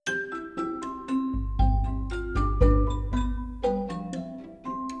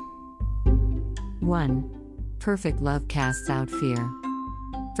1. Perfect love casts out fear.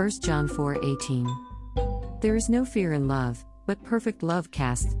 1 John 4:18. There is no fear in love, but perfect love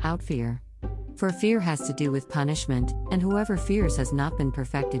casts out fear. For fear has to do with punishment, and whoever fears has not been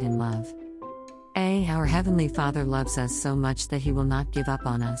perfected in love. Our Heavenly Father loves us so much that He will not give up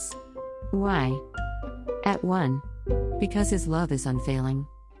on us. Why? 1. Because His love is unfailing.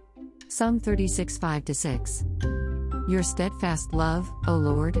 Psalm 36:5-6. Your steadfast love, O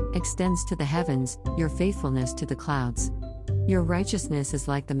Lord, extends to the heavens, your faithfulness to the clouds. Your righteousness is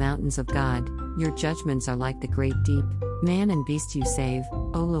like the mountains of God, your judgments are like the great deep. Man and beast you save,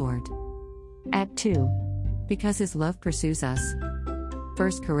 O Lord. 2. Because His love pursues us.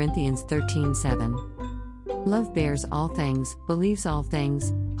 1 Corinthians 13:7. Love bears all things, believes all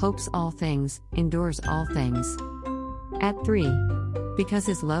things, hopes all things, endures all things. 3. Because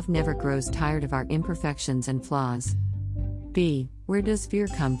His love never grows tired of our imperfections and flaws. B. Where does fear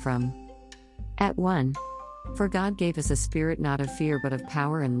come from? 1. For God gave us a spirit not of fear but of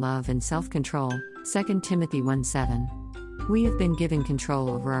power and love and self-control, 2 Timothy 1:7. We have been given control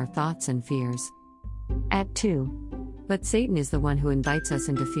over our thoughts and fears. 2. But Satan is the one who invites us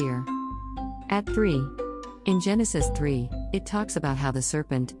into fear. 3. In Genesis 3, it talks about how the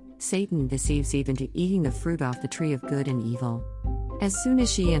serpent, Satan, deceives Eve into eating the fruit off the tree of good and evil. As soon as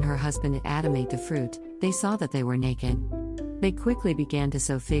she and her husband Adam ate the fruit, they saw that they were naked. They quickly began to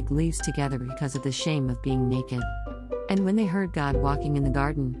sew fig leaves together because of the shame of being naked. And when they heard God walking in the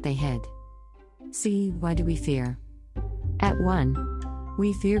garden, they hid. See, why do we fear? 1.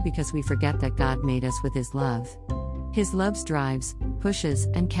 We fear because we forget that God made us with His love. His love drives, pushes,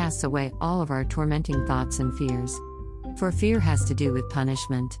 and casts away all of our tormenting thoughts and fears. For fear has to do with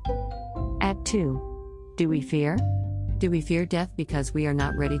punishment. 2. Do we fear? Do we fear death because we are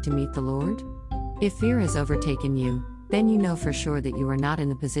not ready to meet the Lord? If fear has overtaken you, then you know for sure that you are not in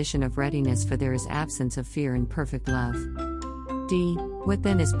the position of readiness, for there is absence of fear in perfect love. D. What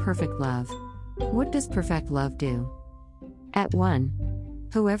then is perfect love? What does perfect love do? 1.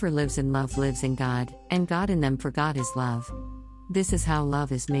 Whoever lives in love lives in God, and God in them, for God is love. This is how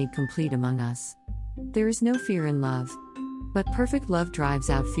love is made complete among us. There is no fear in love. But perfect love drives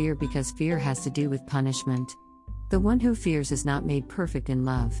out fear because fear has to do with punishment. The one who fears is not made perfect in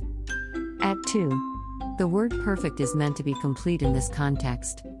love. 2. The word perfect is meant to be complete in this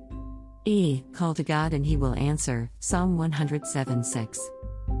context. Call to God and He will answer, Psalm 107:6.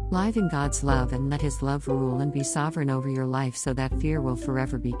 Live in God's love and let His love rule and be sovereign over your life so that fear will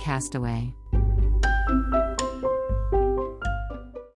forever be cast away.